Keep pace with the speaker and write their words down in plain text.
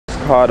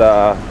called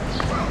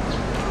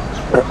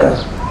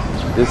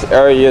this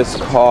area is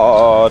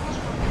called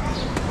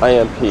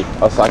IMP,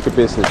 Osaka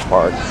Business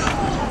Park.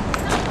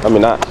 I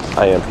mean, not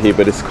IMP,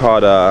 but it's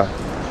called well,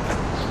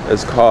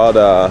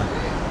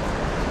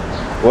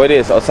 it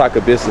is Osaka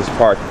Business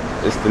Park.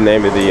 It's the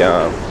name of the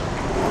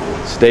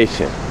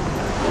station.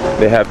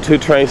 They have two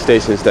train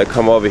stations that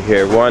come over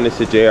here. One is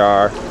the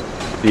JR,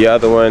 the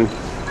other one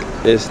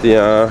is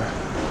the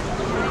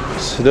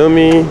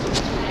Surumi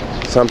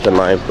something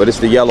line, but it's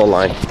the yellow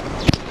line,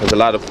 because a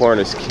lot of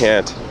foreigners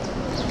can't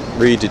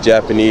read the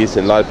Japanese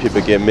and a lot of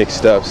people get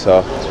mixed up,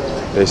 so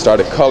they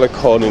started color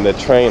coding the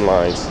train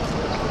lines.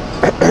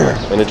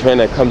 And the train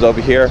that comes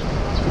over here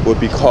would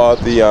be called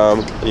the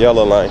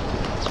yellow line.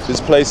 This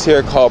place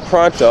here called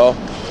Pronto,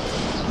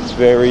 it's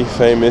very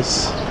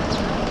famous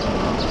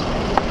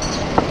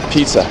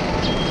pizza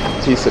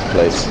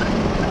place.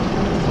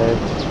 Okay.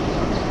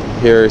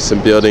 Here are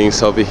some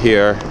buildings over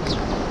here.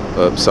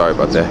 Oh, sorry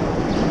about that.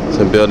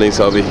 Some buildings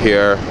over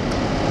here.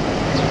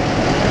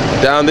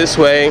 Down this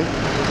way,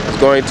 it's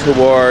going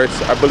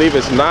towards, I believe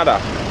it's Nara.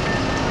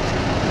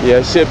 Yeah,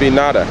 it should be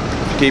Nara.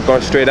 If you keep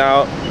on straight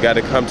out, you got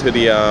to come to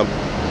the,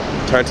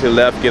 turn to the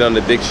left, get on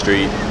the big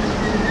street.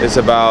 It's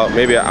about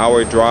maybe an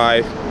hour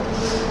drive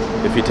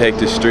if you take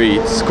the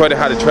streets. According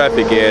to how the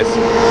traffic is.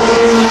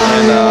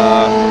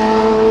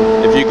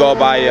 And if you go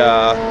by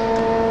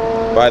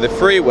the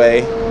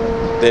freeway,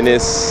 then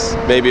it's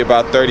maybe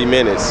about 30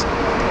 minutes.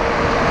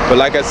 But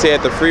like I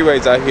said, the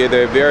freeways out here,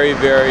 they're very,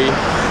 very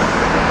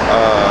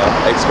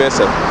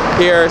expensive.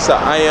 Here's the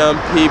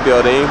IMP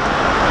building,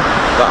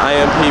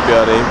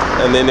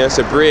 and then there's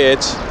a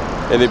bridge,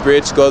 and the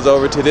bridge goes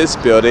over to this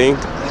building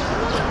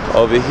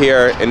over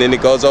here, and then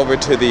it goes over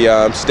to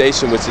the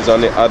station, which is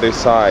on the other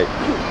side.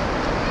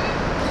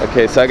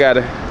 Okay, so I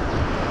gotta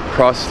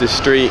cross the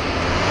street.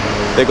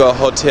 They go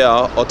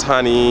Hotel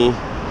Otani,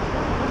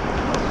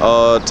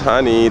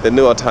 the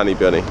new Otani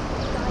building.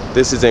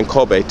 This is in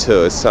Kobe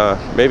too. It's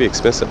maybe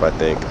expensive, I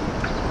think.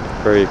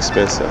 Very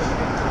expensive.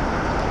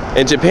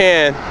 In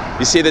Japan,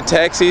 you see the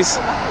taxis?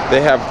 They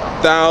have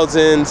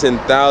thousands and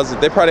thousands.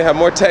 They probably have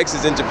more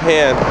taxis in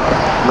Japan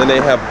than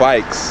they have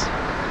bikes.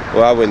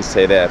 Well, I wouldn't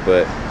say that,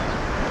 but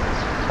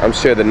I'm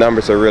sure the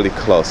numbers are really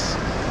close.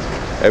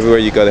 Everywhere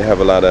you go, they have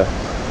a lot of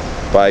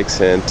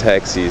bikes and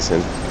taxis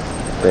and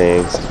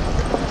things.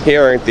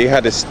 Here, they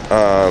had this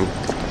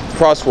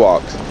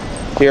crosswalks.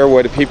 Here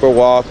where the people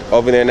walk,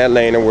 over there in that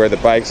lane are where the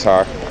bikes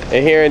are.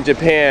 And here in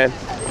Japan,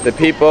 the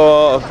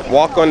people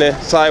walk on the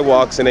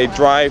sidewalks and they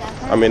drive,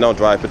 I mean don't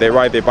drive, but they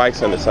ride their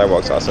bikes on the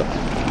sidewalks also.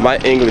 My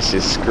English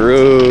is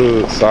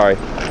screwed, sorry.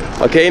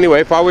 Okay,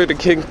 anyway, if I were to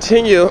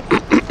continue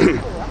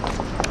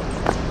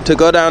to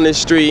go down this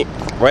street,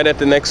 right at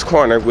the next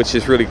corner, which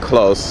is really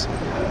close,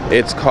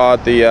 it's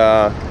called the,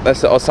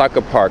 that's the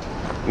Osaka Park.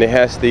 And it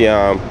has the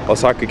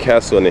Osaka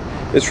Castle in it.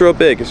 It's real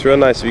big, it's real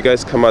nice. If you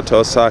guys come out to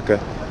Osaka,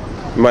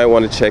 you might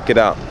want to check it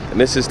out. And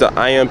this is the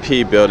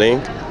IMP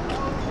building,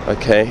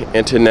 okay,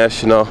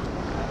 International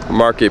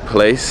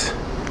Marketplace.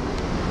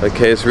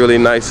 Okay, it's really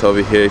nice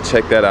over here.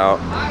 Check that out.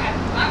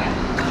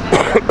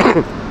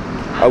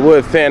 I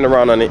would fan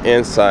around on the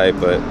inside,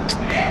 but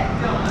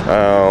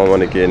I don't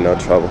want to get in no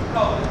trouble.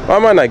 Well, I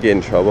might not get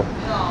in trouble.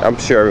 I'm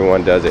sure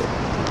everyone does it.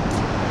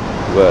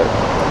 But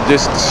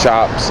just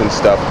shops and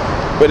stuff.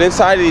 But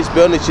inside of these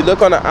buildings, you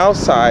look on the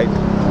outside,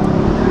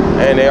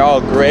 and they're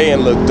all gray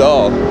and look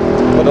dull.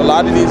 But a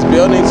lot of these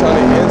buildings on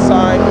the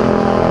inside,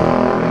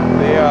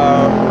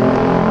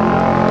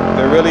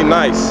 they're really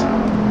nice.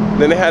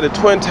 Then they had the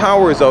Twin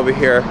Towers over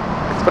here,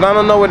 but I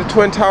don't know where the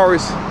Twin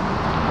Towers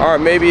are.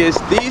 Maybe it's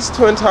these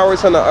Twin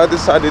Towers on the other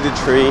side of the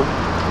tree,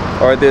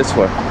 or this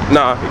one.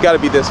 Nah, it gotta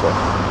be this one.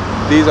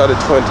 These are the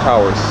Twin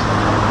Towers.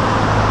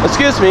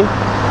 Excuse me.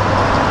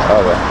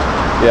 Oh, well.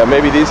 Yeah,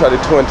 maybe these are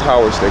the Twin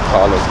Towers they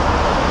call them.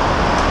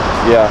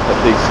 Yeah, I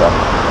think so.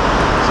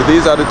 So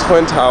these are the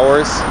Twin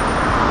Towers.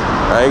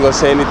 I ain't gonna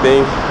say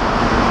anything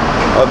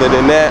other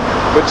than that,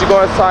 but you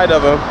go inside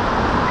of them,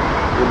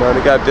 you know,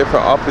 they got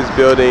different office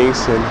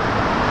buildings and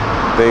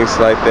things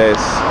like this.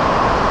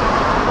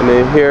 And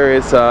then here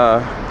is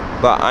the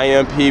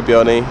IMP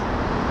building.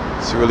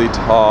 It's really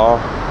tall,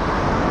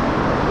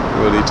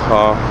 really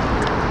tall.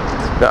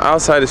 The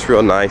outside is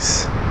real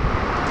nice.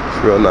 It's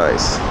real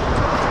nice.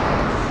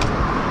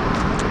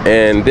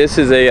 And this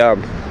is a,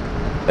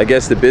 I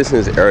guess, the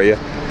business area.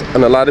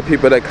 And a lot of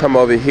people that come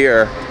over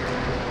here,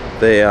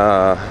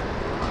 they're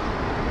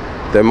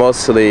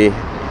mostly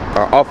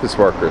are office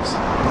workers.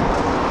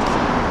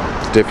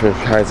 Different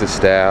kinds of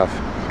staff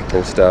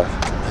and stuff.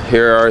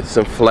 Here are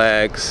some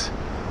flags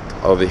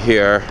over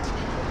here.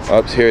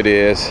 Up here it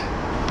is.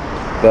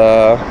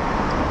 The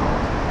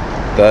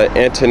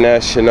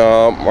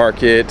International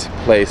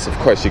Marketplace. Of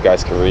course you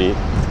guys can read,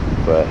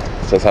 but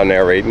since I'm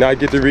narrating, now I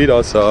get to read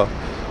also.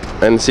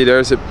 And see,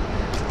 there's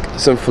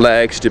some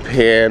flags,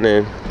 Japan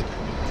and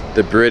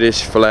the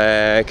British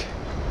flag.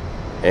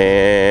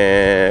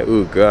 And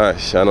oh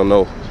gosh, I don't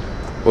know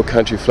what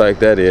country flag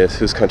that is,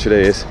 whose country that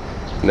is.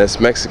 And that's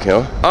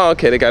Mexican. Oh,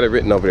 okay, they got it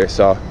written over there,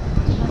 so I'll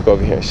go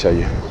over here and show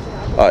you.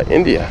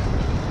 India.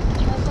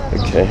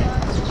 Okay,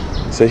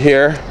 so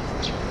here,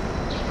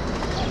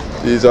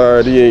 these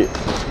are the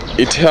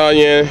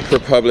Italian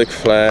Republic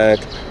flag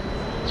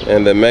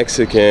and the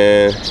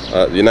Mexican,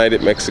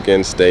 United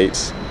Mexican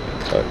States.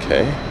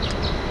 Okay,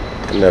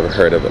 I never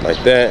heard of it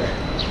like that.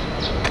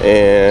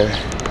 And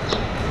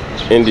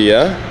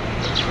India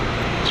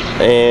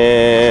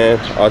and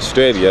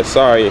Australia.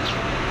 Sorry,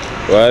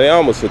 well, they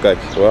almost look like,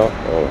 well,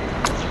 oh,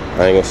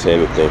 I ain't gonna say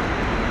anything.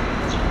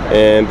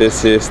 And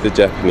this is the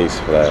Japanese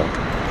flag.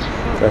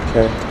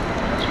 Okay,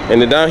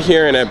 and then down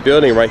here in that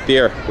building right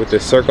there with the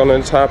circle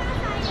on the top,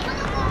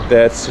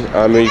 that's,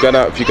 I mean,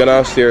 if you go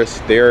downstairs,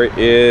 there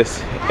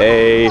is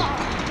a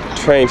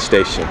train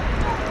station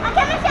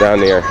down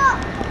there.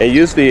 And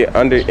usually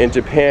in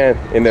Japan,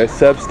 in their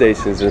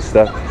substations and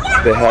stuff,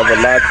 they have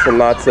lots and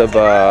lots of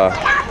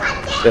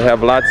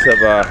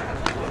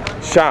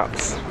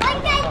shops,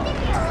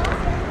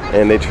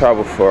 and they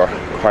travel for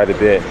quite a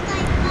bit.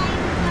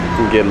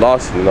 You can get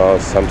lost in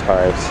those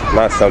sometimes,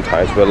 not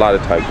sometimes, but a lot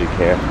of times you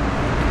can.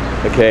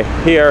 Okay,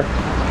 here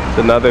is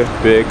another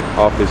big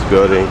office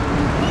building,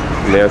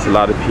 and there's a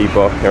lot of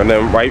people. And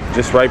then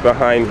just right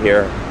behind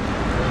here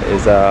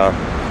is the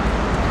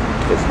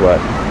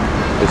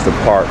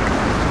park.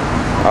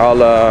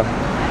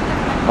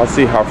 I'll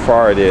see how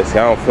far it is. I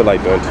don't feel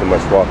like doing too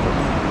much walking.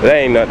 But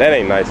that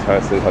ain't nice,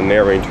 huh? Since I'm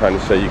narrating, trying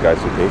to show you guys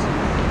some things.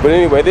 But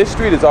anyway, this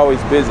street is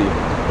always busy.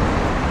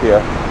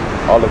 Here,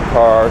 all the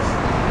cars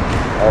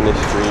on this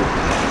street.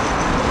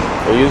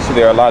 And usually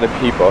there are a lot of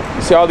people.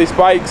 You see all these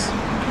bikes?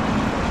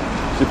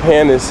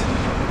 Japan is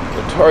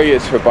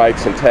notorious for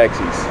bikes and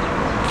taxis.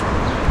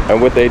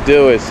 And what they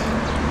do is,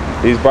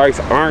 these bikes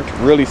aren't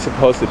really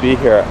supposed to be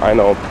here, I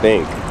don't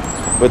think.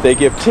 But they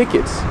give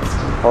tickets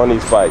on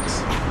these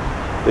bikes.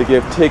 They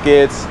give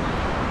tickets,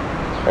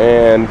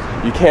 and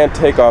you can't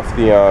take off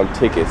the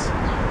tickets.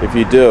 If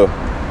you do,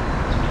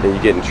 then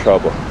you get in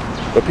trouble.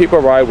 But people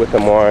ride with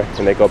them on,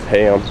 and they go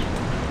pay them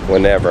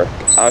whenever.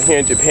 Out here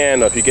in Japan,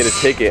 though, if you get a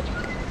ticket,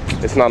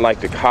 it's not like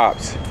the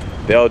cops.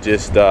 They'll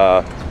just,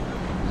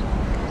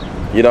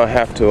 you don't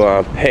have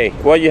to pay.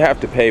 Well, you have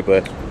to pay,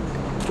 but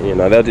you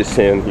know, they'll just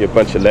send you a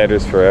bunch of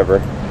letters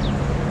forever.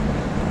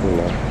 You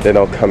know, they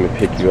don't come and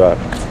pick you up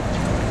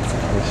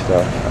and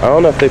stuff. I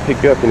don't know if they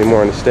pick you up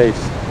anymore in the States.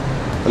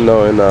 I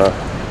know in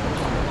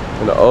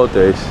the old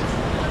days,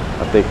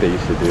 I think they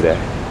used to do that.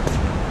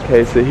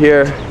 Okay, so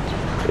here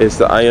is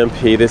the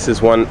IMP. This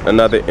is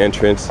another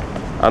entrance.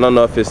 I don't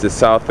know if it's the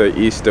south or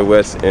east or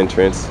west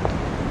entrance.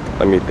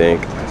 Let me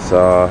think.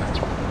 So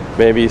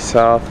maybe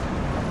south,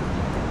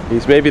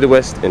 east, maybe the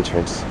west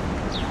entrance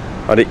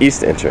or the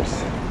east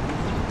entrance.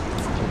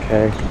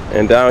 Okay,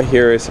 and down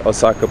here is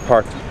Osaka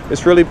Park.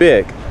 It's really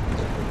big.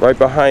 Right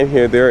behind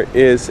here there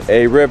is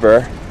a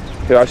river.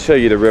 Here, I'll show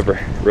you the river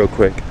real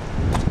quick.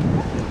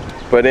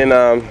 But in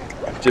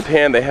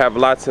Japan, they have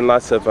lots and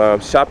lots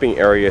of shopping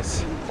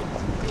areas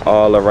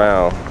all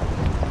around.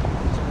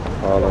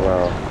 All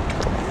around.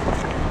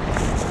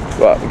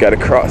 Well, we gotta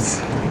cross.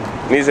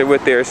 These are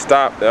what their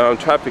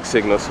traffic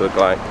signals look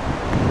like.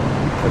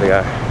 They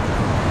got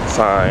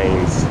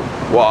signs,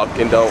 walk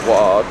and don't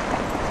walk.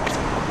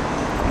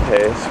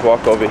 Okay, let's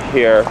walk over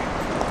here.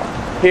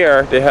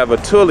 Here they have a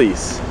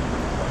Tully's.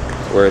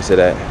 Where is it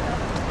at?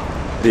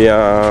 The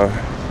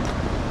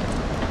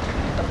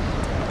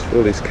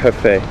Tully's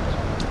Cafe.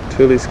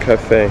 Tully's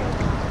Cafe.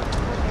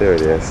 There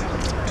it is.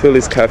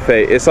 Tully's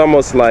Cafe. It's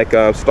almost like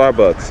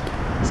Starbucks.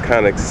 It's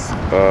kind of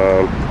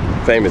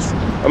famous.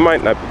 It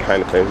might not be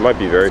kind of famous. It might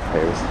be very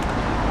famous.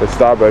 But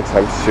Starbucks,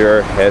 I'm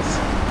sure, has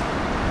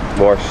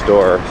more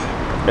stores.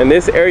 And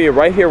this area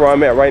right here where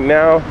I'm at right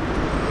now,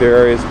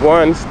 there is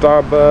one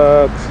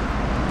Starbucks,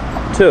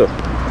 two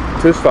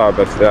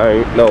Starbucks that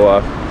I know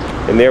of,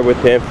 and they're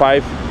within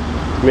 5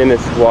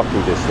 minutes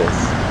walking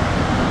distance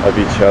of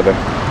each other.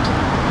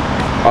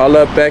 All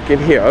up back in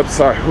here. I'm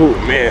sorry, oh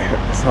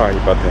man, sorry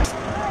about that.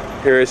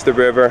 Here is the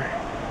river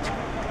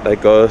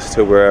that goes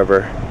to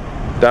wherever.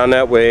 Down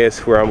that way is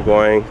where I'm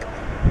going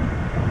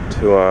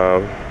to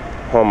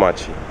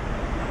Honmachi.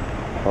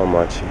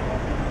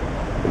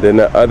 And then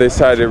the other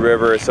side of the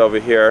river is over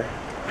here.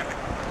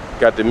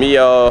 Got the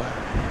Mio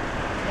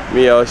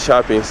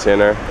Shopping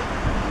Center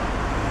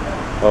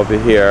over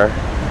here.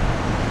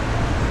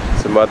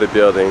 Some other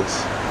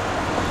buildings.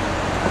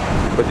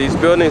 But these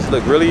buildings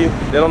look they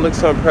don't look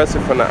so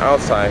impressive from the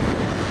outside.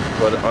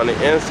 But on the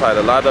inside,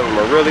 a lot of them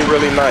are really,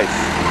 really nice.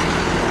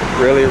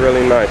 Really,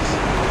 really nice.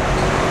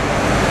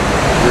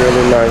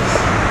 Really nice.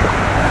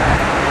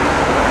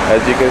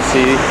 As you can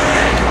see,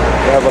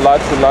 they have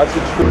lots and lots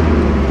of trees.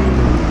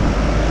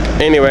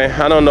 Anyway,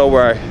 I don't know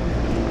where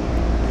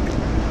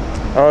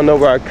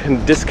I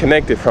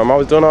disconnected from. I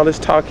was doing all this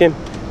talking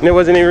and it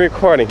wasn't even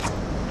recording.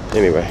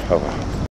 Anyway, oh well.